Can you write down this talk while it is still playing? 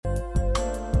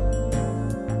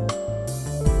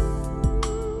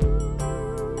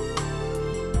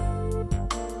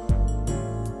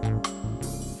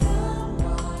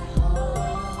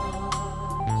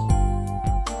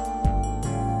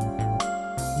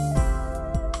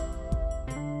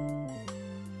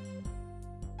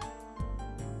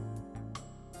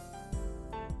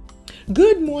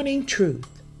Good morning, truth.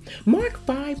 Mark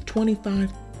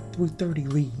 5:25 through 30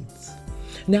 reads,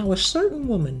 Now a certain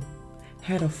woman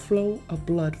had a flow of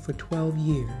blood for 12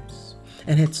 years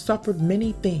and had suffered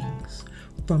many things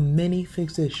from many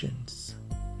physicians.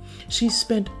 She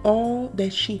spent all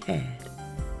that she had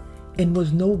and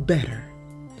was no better,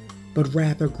 but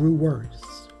rather grew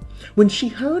worse. When she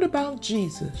heard about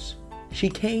Jesus, she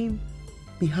came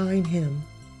behind him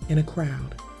in a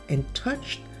crowd and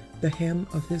touched the hem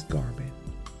of his garment.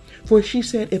 For she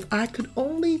said, If I could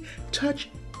only touch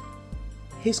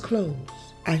his clothes,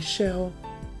 I shall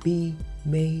be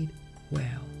made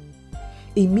well.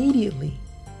 Immediately,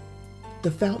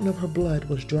 the fountain of her blood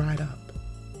was dried up,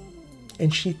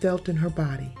 and she felt in her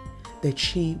body that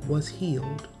she was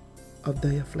healed of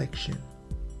the affliction.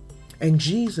 And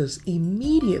Jesus,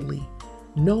 immediately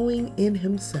knowing in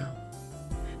himself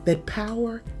that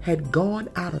power had gone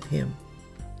out of him,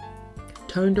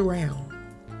 turned around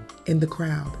in the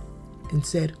crowd and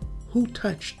said, Who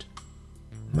touched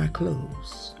my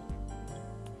clothes?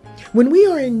 When we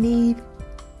are in need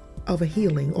of a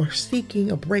healing or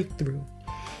seeking a breakthrough,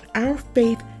 our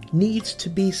faith needs to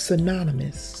be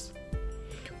synonymous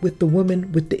with the woman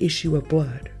with the issue of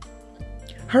blood.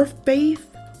 Her faith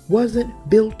wasn't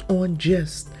built on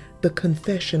just the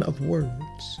confession of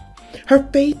words. Her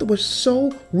faith was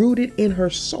so rooted in her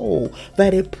soul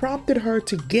that it prompted her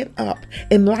to get up,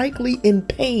 and likely in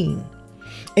pain,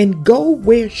 and go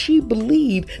where she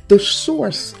believed the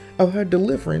source of her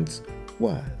deliverance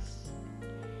was.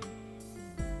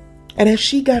 And as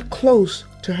she got close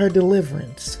to her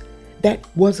deliverance, that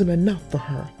wasn't enough for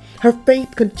her. Her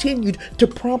faith continued to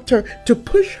prompt her to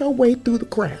push her way through the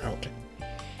crowd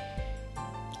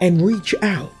and reach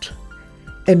out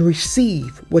and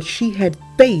receive what she had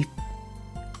faith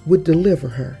would deliver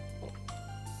her.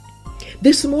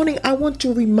 This morning, I want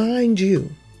to remind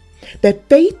you that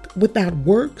faith without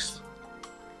works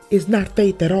is not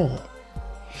faith at all.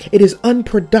 It is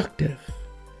unproductive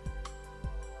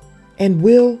and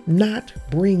will not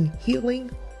bring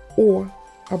healing or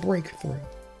a breakthrough.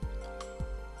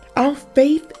 Our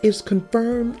faith is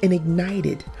confirmed and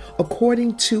ignited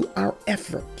according to our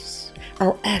efforts,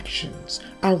 our actions,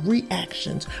 our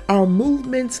reactions, our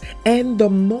movements, and the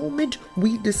moment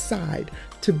we decide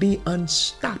to be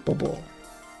unstoppable.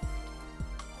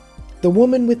 The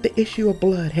woman with the issue of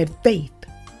blood had faith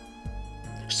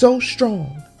so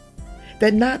strong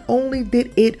that not only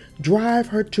did it drive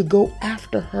her to go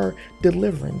after her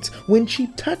deliverance, when she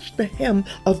touched the hem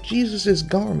of Jesus'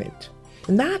 garment,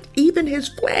 not even his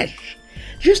flesh,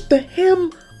 just the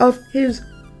hem of his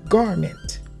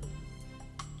garment,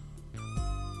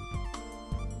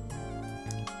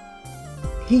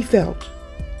 he felt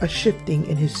a shifting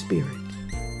in his spirit.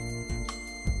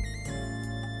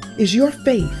 Is your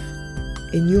faith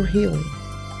in your healing,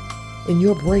 in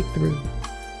your breakthrough,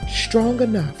 strong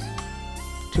enough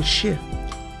to shift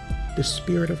the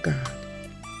Spirit of God?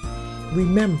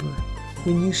 Remember,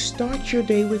 when you start your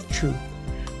day with truth,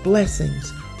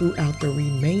 blessings throughout the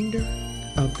remainder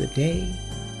of the day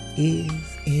is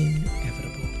inevitable.